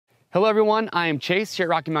Hello everyone, I am Chase here at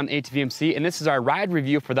Rocky Mountain ATVMC, and this is our ride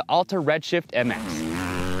review for the Alta Redshift MX.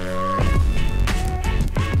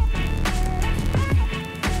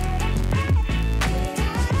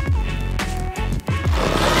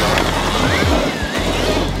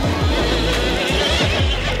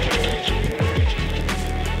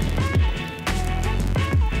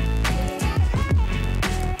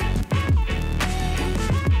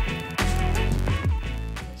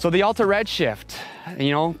 So the Alta Redshift,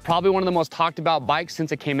 probably one of the most talked about bikes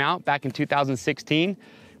since it came out back in 2016.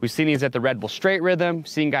 We've seen these at the Red Bull Straight Rhythm,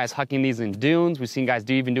 seen guys hucking these in dunes, we've seen guys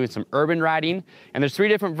even doing some urban riding, and there's three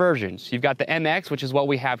different versions. You've got the MX, which is what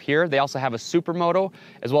we have here. They also have a Supermoto,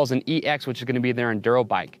 as well as an EX, which is gonna be their enduro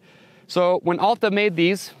bike. So when Alta made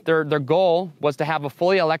these, their goal was to have a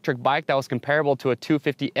fully electric bike that was comparable to a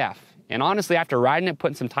 250F. And honestly, after riding it,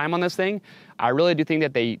 putting some time on this thing, I really do think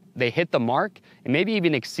that they hit the mark and maybe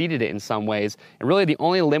even exceeded it in some ways. And really the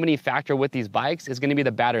only limiting factor with these bikes is gonna be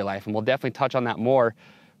the battery life, and we'll definitely touch on that more.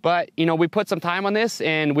 But we put some time on this,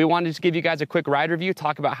 and we wanted to give you guys a quick ride review,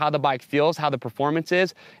 talk about how the bike feels, how the performance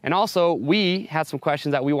is, and also we had some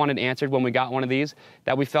questions that we wanted answered when we got one of these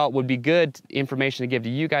that we felt would be good information to give to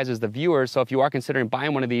you guys as the viewers. So if you are considering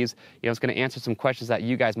buying one of these, it's gonna answer some questions that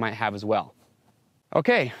you guys might have as well.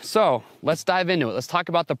 Okay, so let's dive into it. Let's talk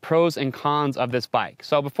about the pros and cons of this bike.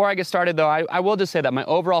 So before I get started though, I will just say that my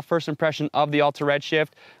overall first impression of the Alta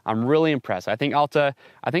Redshift, I'm really impressed. I think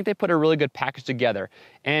they put a really good package together.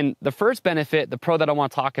 And the first benefit, the pro that I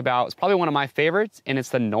want to talk about, is probably one of my favorites, and it's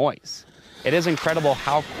the noise. It is incredible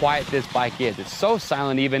how quiet this bike is. It's so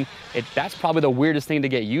silent even. That's probably the weirdest thing to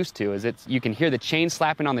get used to, is you can hear the chain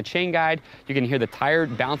slapping on the chain guide, you can hear the tire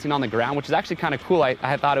bouncing on the ground, which is actually kind of cool.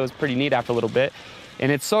 I thought it was pretty neat after a little bit.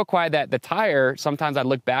 And it's so quiet that the tire, sometimes I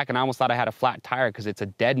look back and I almost thought I had a flat tire because it's a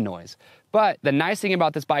dead noise. But the nice thing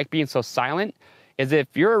about this bike being so silent is if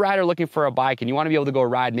you're a rider looking for a bike and you want to be able to go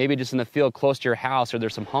ride maybe just in the field close to your house, or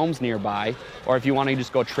there's some homes nearby, or if you want to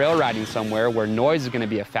just go trail riding somewhere where noise is going to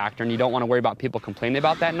be a factor and you don't want to worry about people complaining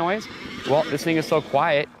about that noise, well, this thing is so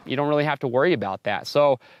quiet, you don't really have to worry about that.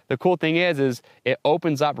 So the cool thing is it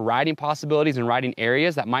opens up riding possibilities and riding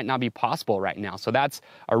areas that might not be possible right now. So that's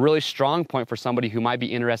a really strong point for somebody who might be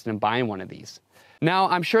interested in buying one of these. Now,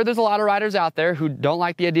 I'm sure there's a lot of riders out there who don't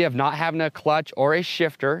like the idea of not having a clutch or a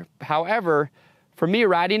shifter. However, for me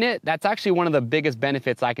riding it, that's actually one of the biggest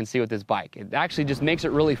benefits I can see with this bike. It actually just makes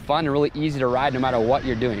it really fun and really easy to ride no matter what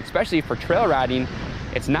you're doing. Especially for trail riding,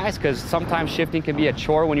 it's nice because sometimes shifting can be a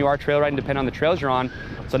chore when you are trail riding depending on the trails you're on.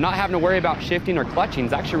 So not having to worry about shifting or clutching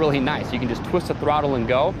is actually really nice. You can just twist the throttle and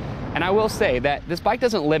go. And I will say that this bike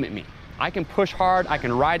doesn't limit me. I can push hard, I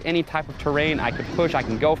can ride any type of terrain, I can push, I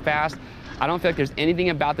can go fast. I don't feel like there's anything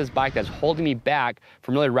about this bike that's holding me back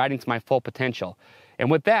from really riding to my full potential. And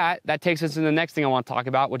with that takes us to the next thing I want to talk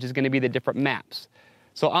about, which is going to be the different maps.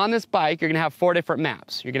 So on this bike, you're going to have 4 different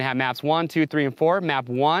maps. You're going to have maps 1, 2, 3, and 4. Map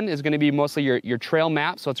 1 is going to be mostly your trail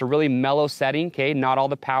map, so it's a really mellow setting, okay, not all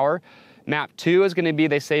the power. Map 2 is going to be,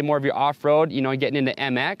 they say, more of your off-road, getting into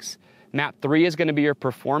MX. Map 3 is going to be your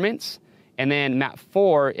performance. And then map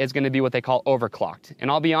 4 is going to be what they call overclocked. And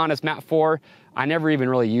I'll be honest, map 4, I never even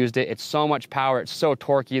really used it. It's so much power, it's so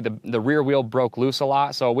torquey, the rear wheel broke loose a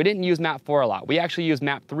lot, so we didn't use map 4 a lot. We actually used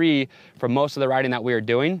map 3 for most of the riding that we were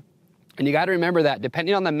doing. And you got to remember that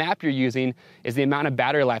depending on the map you're using is the amount of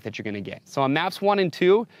battery life that you're going to get. So on maps 1 and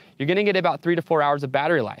 2, you're going to get about 3 to 4 hours of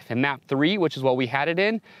battery life. And map 3, which is what we had it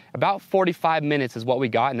in, about 45 minutes is what we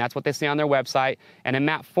got, and that's what they say on their website. And in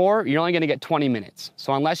map 4, you're only going to get 20 minutes.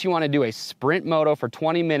 So unless you want to do a sprint moto for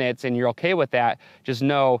 20 minutes and you're okay with that, just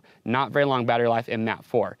know not very long battery life in map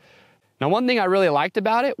 4. Now, one thing I really liked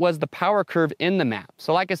about it was the power curve in the map.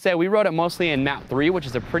 So like I said, we rode it mostly in map 3, which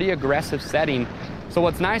is a pretty aggressive setting. So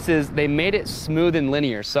what's nice is they made it smooth and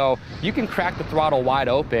linear. So you can crack the throttle wide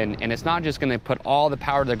open and it's not just gonna put all the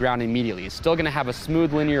power to the ground immediately. It's still gonna have a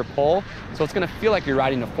smooth linear pull. So it's gonna feel like you're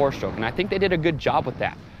riding a 4-stroke. And I think they did a good job with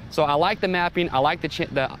that. So I like the mapping. I like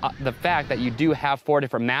the fact that you do have 4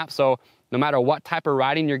 different maps. So no matter what type of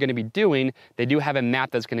riding you're gonna be doing, they do have a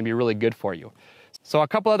map that's gonna be really good for you. So a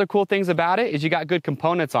couple other cool things about it is you got good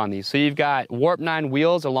components on these. So you've got Warp 9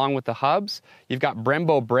 wheels along with the hubs. You've got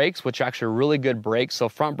Brembo brakes, which are actually really good brakes. So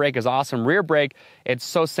front brake is awesome. Rear brake, it's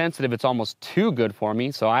so sensitive, it's almost too good for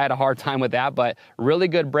me. So I had a hard time with that, but really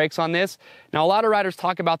good brakes on this. Now, a lot of riders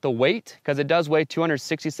talk about the weight because it does weigh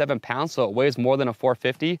 267 pounds, so it weighs more than a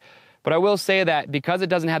 450. But I will say that because it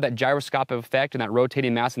doesn't have that gyroscopic effect and that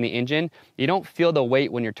rotating mass in the engine, you don't feel the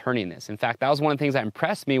weight when you're turning this. In fact, that was one of the things that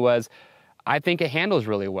impressed me was I think it handles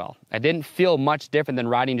really well. I didn't feel much different than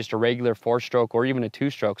riding just a regular 4-stroke or even a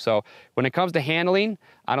 2-stroke. So when it comes to handling,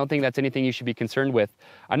 I don't think that's anything you should be concerned with.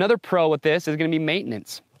 Another pro with this is going to be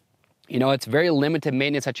maintenance. You know, it's very limited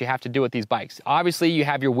maintenance that you have to do with these bikes. Obviously, you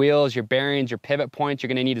have your wheels, your bearings, your pivot points. You're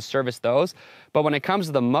going to need to service those. But when it comes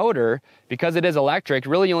to the motor, because it is electric,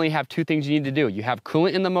 really you only have 2 things you need to do. You have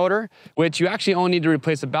coolant in the motor, which you actually only need to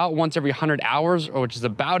replace about once every 100 hours, or which is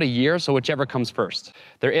about a year, so whichever comes first.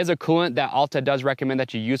 There is a coolant that Alta does recommend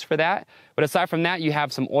that you use for that. But aside from that, you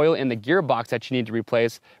have some oil in the gearbox that you need to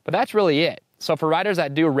replace. But that's really it. So for riders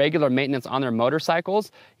that do regular maintenance on their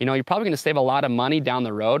motorcycles, you know, you're probably going to save a lot of money down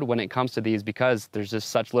the road when it comes to these because there's just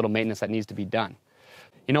such little maintenance that needs to be done.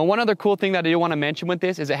 You know, one other cool thing that I do want to mention with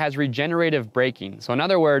this is it has regenerative braking. So in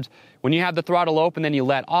other words, when you have the throttle open, then you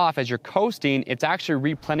let off, as you're coasting, it's actually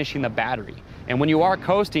replenishing the battery. And when you are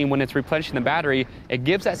coasting, when it's replenishing the battery, it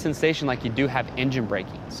gives that sensation like you do have engine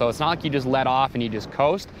braking. So it's not like you just let off and you just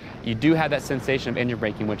coast. You do have that sensation of engine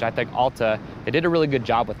braking, which I think Alta, they did a really good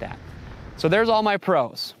job with that. So there's all my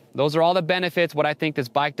pros. Those are all the benefits, what I think this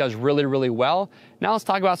bike does really, really well. Now let's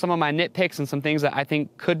talk about some of my nitpicks and some things that I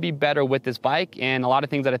think could be better with this bike and a lot of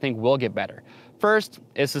things that I think will get better. First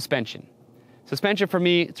is suspension. Suspension for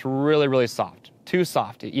me, it's really, really soft. Too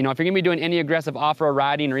soft. You know, if you're gonna be doing any aggressive off-road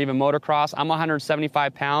riding or even motocross, I'm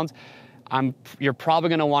 175 pounds. You're probably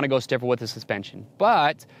gonna wanna go stiffer with the suspension.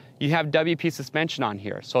 But you have WP suspension on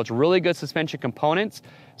here. So it's really good suspension components.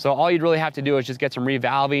 So all you'd really have to do is just get some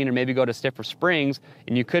revalving or maybe go to stiffer springs,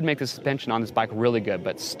 and you could make the suspension on this bike really good.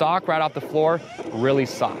 But stock right off the floor, really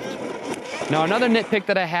soft. Now another nitpick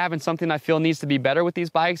that I have and something I feel needs to be better with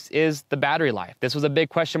these bikes is the battery life. This was a big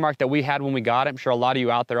question mark that we had when we got it. I'm sure a lot of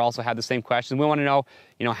you out there also had the same question. We want to know,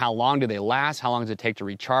 you know, how long do they last? How long does it take to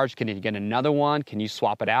recharge? Can you get another one? Can you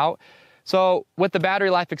swap it out? So with the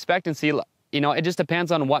battery life expectancy, you know, it just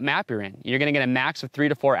depends on what map you're in. You're gonna get a max of 3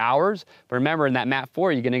 to 4 hours, but remember in that map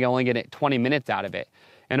 4, you're gonna only get 20 minutes out of it.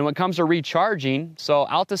 And when it comes to recharging, so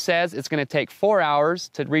Alta says it's gonna take 4 hours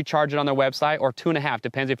to recharge it on their website, or 2.5,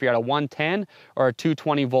 depends if you're at a 110 or a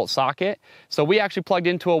 220 volt socket. So we actually plugged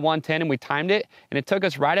into a 110 and we timed it, and it took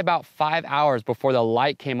us right about 5 hours before the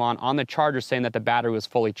light came on the charger saying that the battery was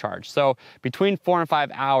fully charged. So between 4 and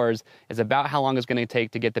 5 hours is about how long it's gonna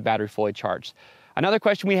take to get the battery fully charged. Another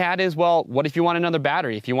question we had is, well, what if you want another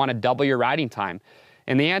battery, if you want to double your riding time?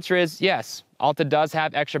 And the answer is yes, Alta does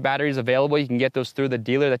have extra batteries available. You can get those through the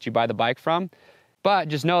dealer that you buy the bike from. But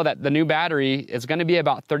just know that the new battery is going to be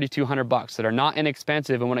about $3,200 that are not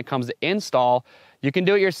inexpensive. And when it comes to install, you can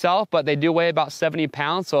do it yourself, but they do weigh about 70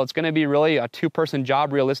 pounds. So it's going to be really a 2-person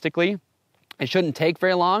job realistically. It shouldn't take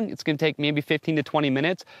very long. It's going to take maybe 15 to 20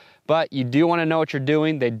 minutes. But you do want to know what you're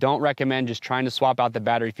doing. They don't recommend just trying to swap out the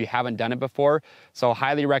battery if you haven't done it before. So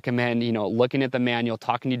highly recommend, you know, looking at the manual,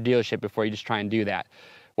 talking to your dealership before you just try and do that.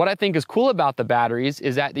 What I think is cool about the batteries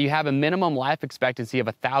is that you have a minimum life expectancy of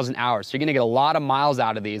 1,000 hours. So you're gonna get a lot of miles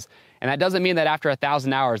out of these. And that doesn't mean that after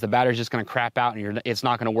 1,000 hours, the battery's just gonna crap out and it's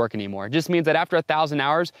not gonna work anymore. It just means that after 1,000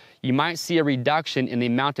 hours, you might see a reduction in the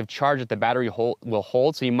amount of charge that the battery will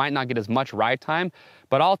hold. So you might not get as much ride time.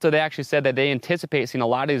 But also they actually said that they anticipate seeing a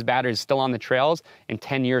lot of these batteries still on the trails in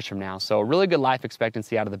 10 years from now. So really good life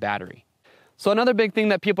expectancy out of the battery. So another big thing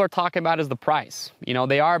that people are talking about is the price. You know,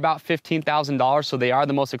 they are about $15,000, so they are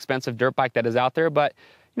the most expensive dirt bike that is out there. But,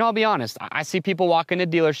 you know, I'll be honest, I see people walk into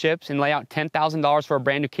dealerships and lay out $10,000 for a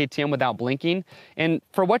brand new KTM without blinking. And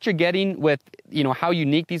for what you're getting with, you know, how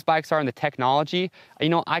unique these bikes are and the technology, you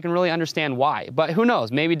know, I can really understand why. But who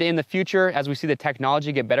knows, maybe in the future, as we see the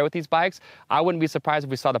technology get better with these bikes, I wouldn't be surprised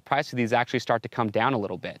if we saw the price of these actually start to come down a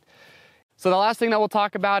little bit. So the last thing that we'll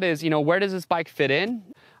talk about is, you know, where does this bike fit in?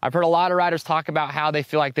 I've heard a lot of riders talk about how they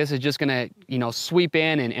feel like this is just gonna, you know, sweep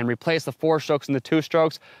in and replace the 4-strokes and the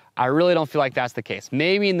 2-strokes. I really don't feel like that's the case.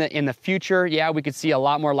 Maybe in the future, yeah, we could see a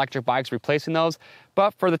lot more electric bikes replacing those.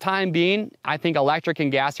 But for the time being, I think electric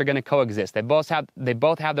and gas are gonna coexist. They both have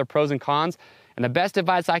their pros and cons. And the best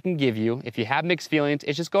advice I can give you, if you have mixed feelings,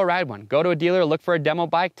 is just go ride one. Go to a dealer, look for a demo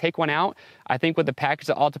bike, take one out. I think with the package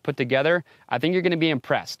that Alta put together, I think you're gonna be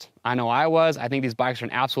impressed. I know I was. I think these bikes are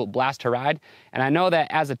an absolute blast to ride. And I know that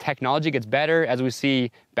as the technology gets better, as we see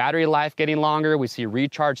battery life getting longer, we see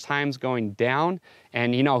recharge times going down.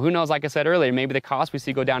 And, you know, who knows, like I said earlier, maybe the cost we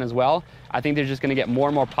see go down as well. I think they're just gonna get more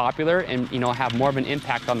and more popular and, you know, have more of an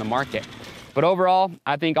impact on the market. But overall,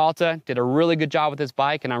 I think Alta did a really good job with this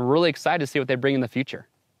bike, and I'm really excited to see what they bring in the future.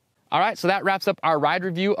 All right, so that wraps up our ride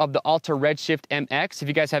review of the Alta Redshift MX. If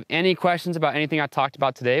you guys have any questions about anything I talked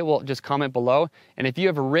about today, well, just comment below. And if you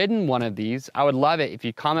have ridden one of these, I would love it if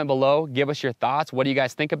you comment below, give us your thoughts. What do you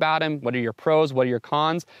guys think about them? What are your pros? What are your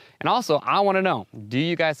cons? And also, I want to know, do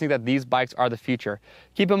you guys think that these bikes are the future?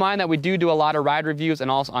 Keep in mind that we do a lot of ride reviews, and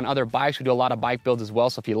also on other bikes, we do a lot of bike builds as well.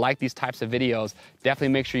 So if you like these types of videos,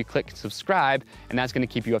 definitely make sure you click subscribe, and that's going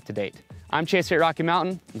to keep you up to date. I'm Chase here at Rocky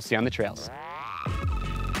Mountain. We'll see you on the trails.